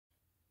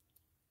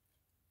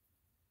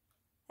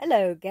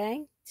Hello,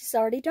 gang. This is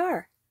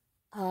ArteDar.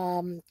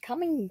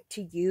 Coming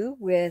to you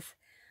with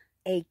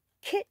a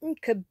kitten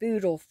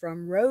caboodle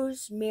from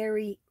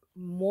Rosemary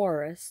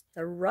Morris,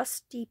 the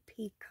Rusty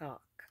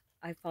Peacock.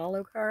 I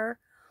follow her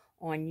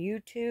on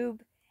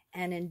YouTube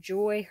and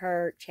enjoy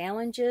her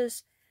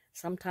challenges.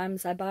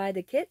 Sometimes I buy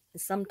the kit,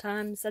 and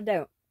sometimes I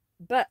don't.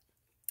 But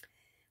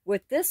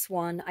with this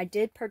one, I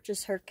did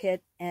purchase her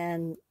kit,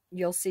 and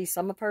you'll see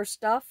some of her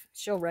stuff.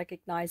 She'll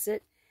recognize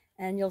it,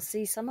 and you'll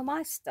see some of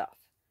my stuff.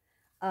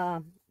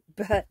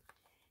 But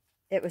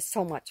it was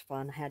so much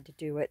fun, I had to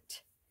do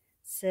it.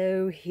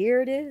 So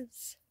here it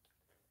is.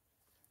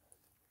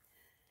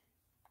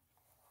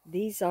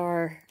 These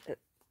are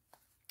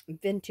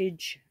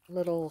vintage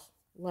little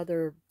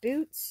leather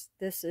boots.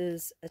 This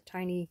is a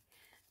tiny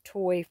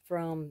toy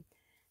from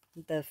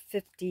the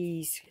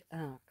 50s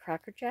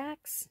Cracker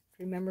Jacks.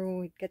 Remember when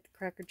we'd get the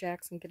Cracker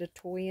Jacks and get a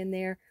toy in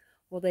there?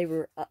 Well, they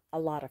were a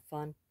lot of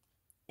fun.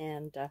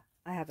 And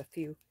I have a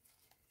few.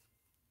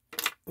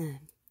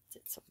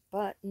 Did some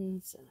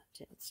buttons and a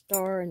tin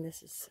star, and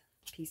this is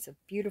a piece of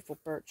beautiful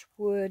birch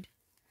wood.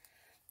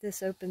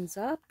 This opens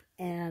up,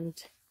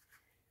 and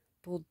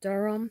Bull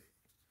Durham.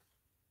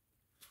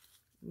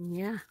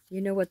 Yeah, you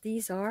know what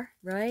these are,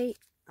 right?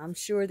 I'm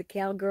sure the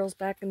cowgirls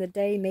back in the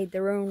day made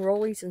their own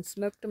rollies and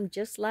smoked them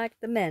just like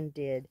the men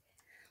did.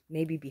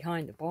 Maybe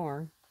behind the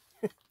barn.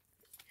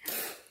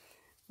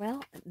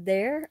 Well,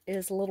 there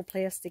is a little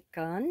plastic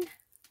gun.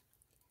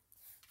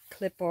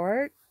 Clip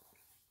art.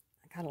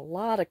 Got a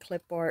lot of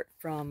clip art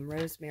from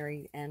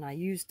Rosemary, and I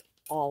used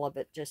all of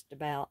it just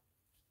about.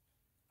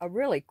 A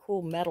really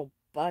cool metal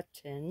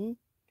button.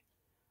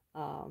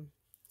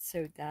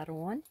 Sewed that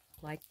on.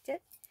 Liked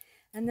it.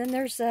 And then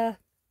there's a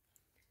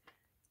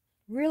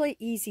really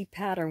easy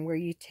pattern where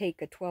you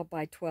take a 12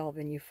 by 12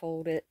 and you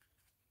fold it,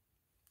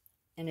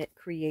 and it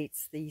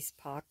creates these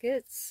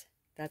pockets.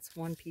 That's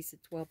one piece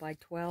of 12 by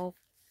 12.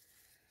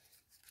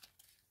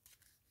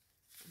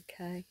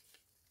 Okay.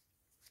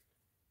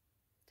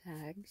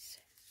 Tags,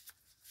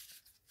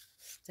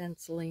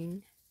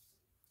 stenciling,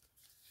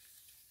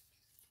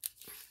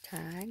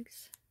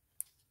 tags,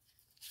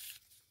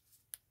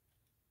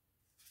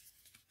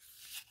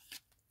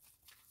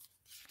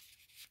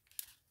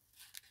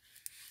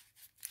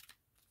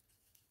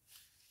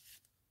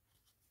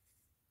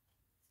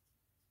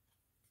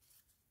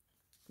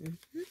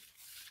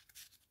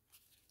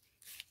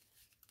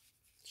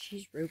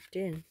 She's roped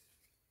in.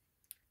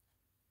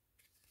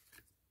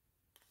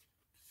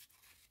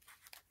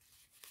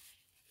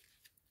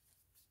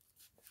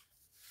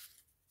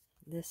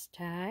 This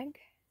tag,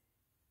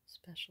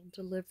 special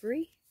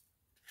delivery.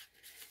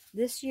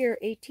 This year,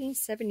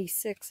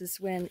 1876,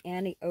 is when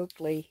Annie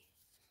Oakley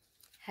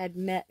had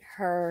met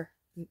her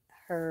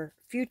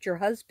future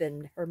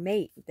husband, her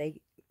mate. They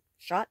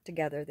shot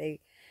together. They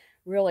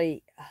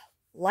really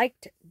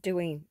liked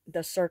doing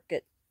the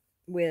circuit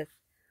with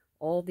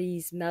all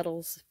these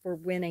medals for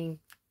winning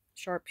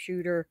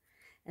sharpshooter,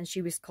 and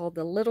she was called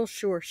the Little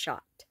Sure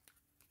Shot.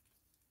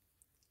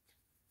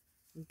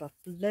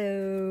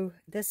 Buffalo.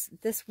 This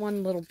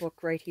one little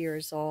book right here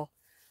is all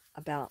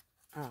about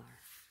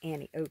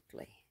Annie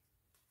Oakley.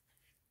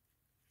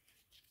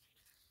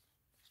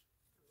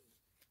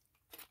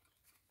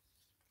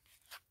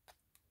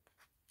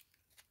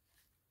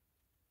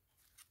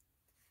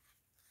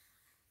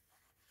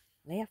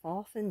 Laugh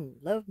often,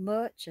 love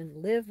much,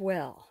 and live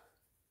well.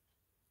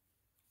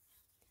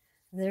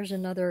 There's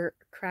another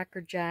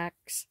Cracker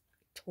Jacks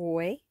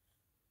toy.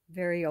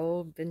 Very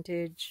old,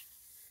 vintage.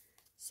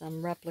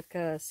 Some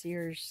replica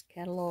Sears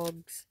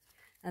catalogs.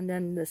 And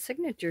then the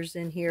signatures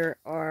in here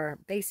are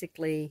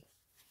basically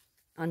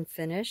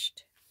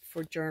unfinished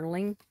for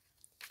journaling.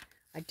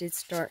 I did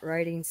start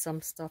writing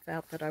some stuff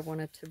out that I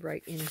wanted to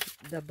write in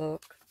the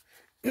book.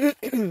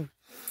 And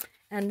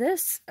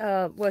this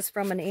was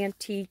from an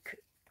antique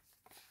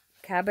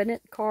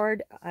cabinet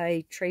card.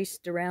 I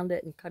traced around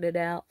it and cut it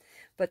out.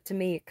 But to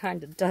me, it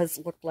kind of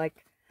does look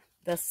like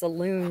the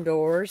saloon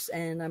doors.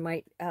 And I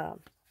might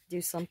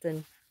do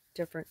something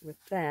different with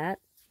that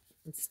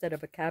instead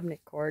of a cabinet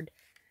card.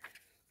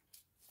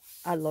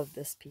 I love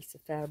this piece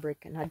of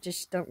fabric, and I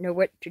just don't know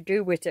what to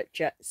do with it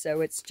yet,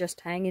 so it's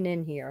just hanging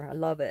in here. I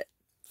love it.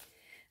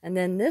 And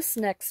then this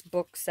next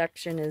book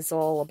section is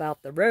all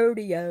about the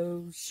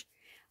rodeos.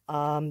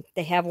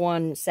 They have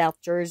one in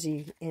South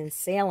Jersey in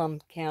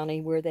Salem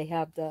County where they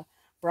have the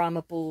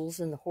Brahma bulls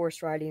and the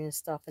horse riding and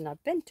stuff, and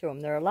I've been to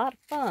them. They're a lot of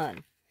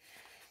fun.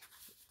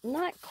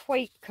 Not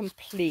quite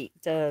complete.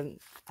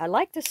 I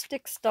like to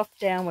stick stuff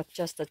down with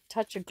just a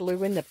touch of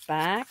glue in the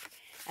back,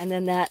 and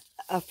then that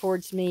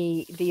affords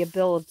me the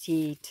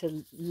ability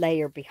to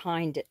layer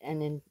behind it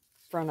and in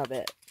front of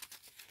it.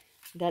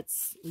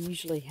 That's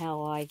usually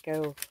how I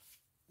go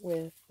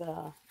with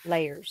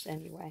layers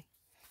anyway.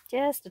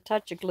 Just a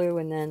touch of glue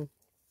and then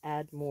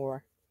add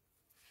more.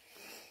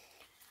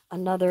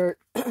 Another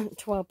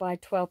 12 by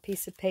 12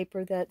 piece of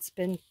paper that's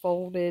been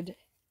folded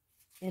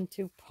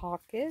into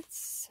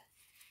pockets.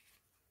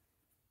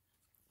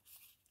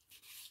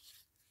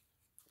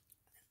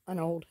 An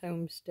old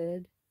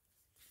homestead.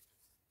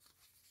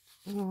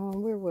 Oh,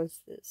 where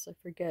was this? I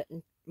forget.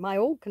 My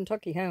old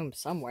Kentucky home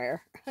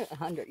somewhere,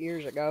 100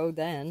 years ago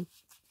then.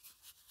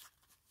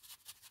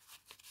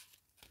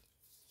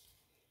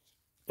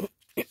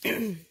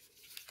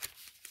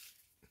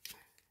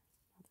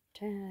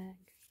 Tag.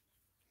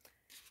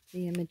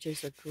 The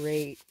images are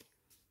great.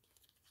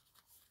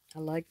 I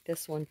like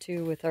this one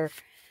too, with her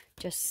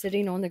just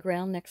sitting on the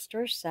ground next to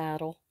her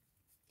saddle.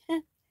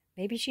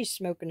 Maybe she's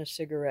smoking a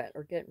cigarette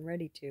or getting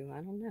ready to.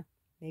 I don't know.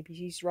 Maybe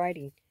she's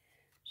writing.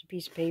 It's a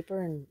piece of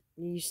paper, and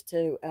you used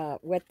to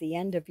wet the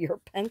end of your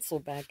pencil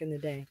back in the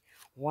day.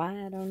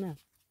 Why? I don't know.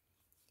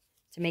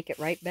 To make it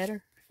write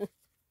better?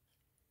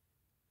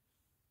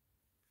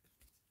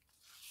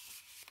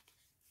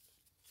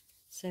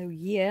 So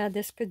yeah,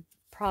 this could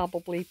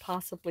probably,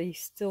 possibly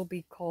still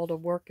be called a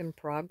work in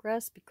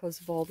progress because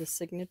of all the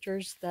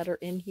signatures that are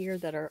in here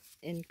that are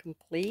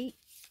incomplete.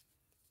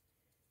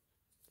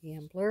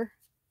 Gambler.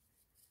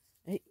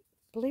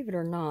 Believe it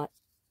or not,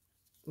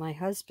 my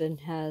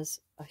husband has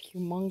a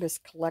humongous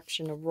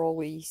collection of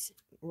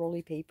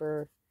rolly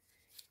paper,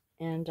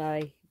 and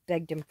I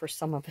begged him for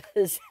some of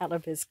his out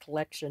of his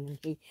collection, and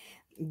he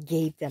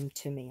gave them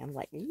to me. I'm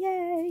like,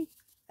 yay!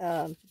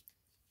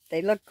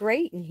 They look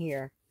great in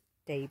here,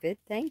 David.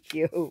 Thank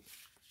you.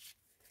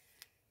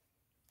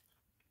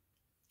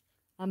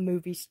 A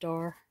movie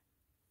star.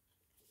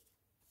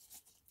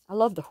 I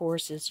love the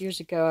horses.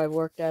 Years ago, I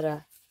worked at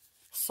a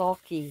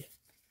sulky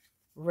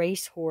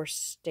racehorse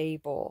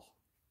stable.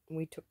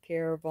 We took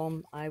care of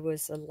them. I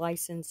was a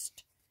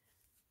licensed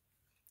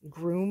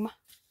groom.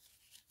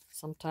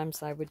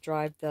 Sometimes I would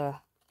drive the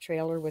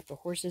trailer with the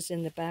horses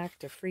in the back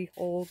to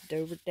Freehold,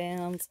 Dover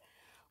Downs,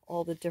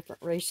 all the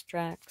different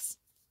racetracks.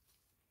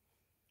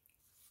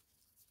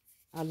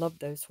 I love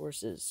those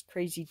horses.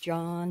 Crazy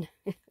John,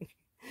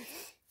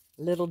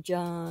 Little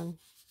John.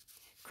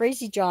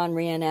 Crazy John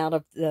ran out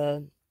of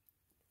the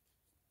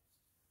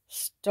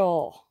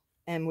stall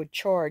and would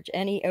charge.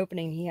 Any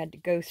opening he had to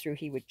go through,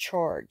 he would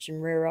charge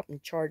and rear up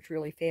and charge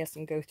really fast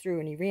and go through.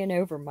 And he ran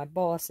over my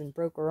boss and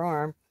broke her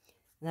arm.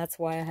 And that's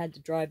why I had to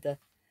drive the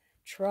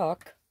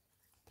truck.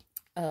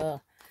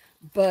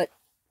 But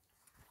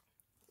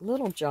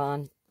Little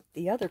John,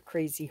 the other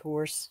crazy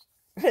horse,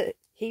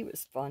 he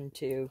was fun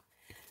too.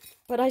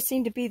 But I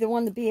seemed to be the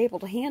one to be able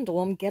to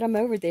handle them, get them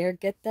over there,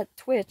 get that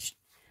twitch,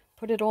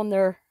 put it on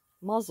their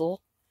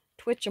muzzle,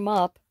 twitch them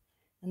up,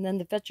 and then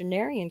the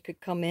veterinarian could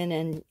come in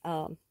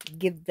and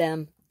give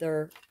them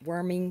their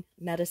worming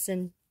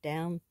medicine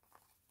down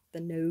the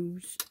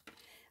nose.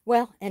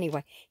 Well,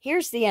 anyway,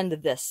 here's the end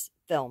of this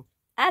film.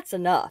 That's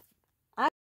enough.